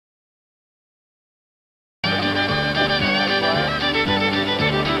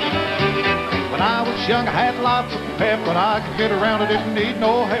young, I had lots of pep, but I could get around, I didn't need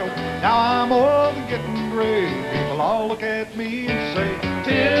no help. Now I'm old and getting gray. People all look at me and say,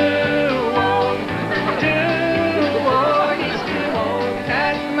 too old, he's too old to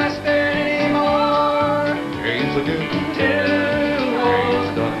cut mustard anymore. He's a good too old,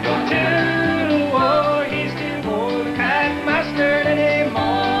 he's too old to cut mustard anymore.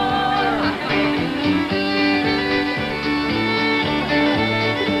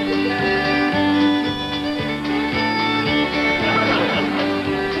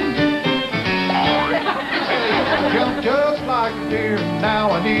 Just like a deer, now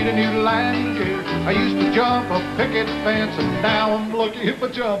I need a new landing gear. I used to jump a picket fence, and now I'm lucky if I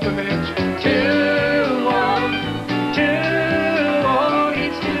jump an inch. Too old,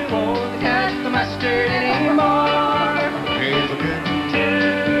 he's too old to cut the mustard anymore. He's a good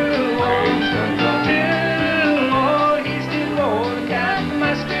too old, he's too old to cut the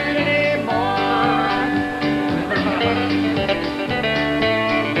mustard anymore.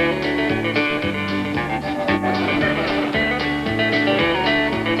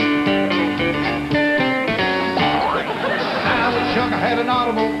 I had an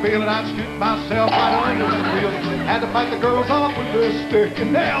automobile and I'd shoot myself right under the wheel. Had to fight the girls off with this stick,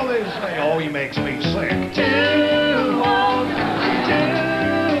 and now they say, oh, he makes me sick. Too old,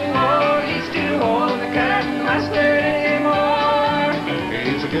 he's too old to cut mustard anymore.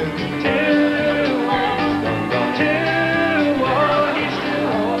 He's a good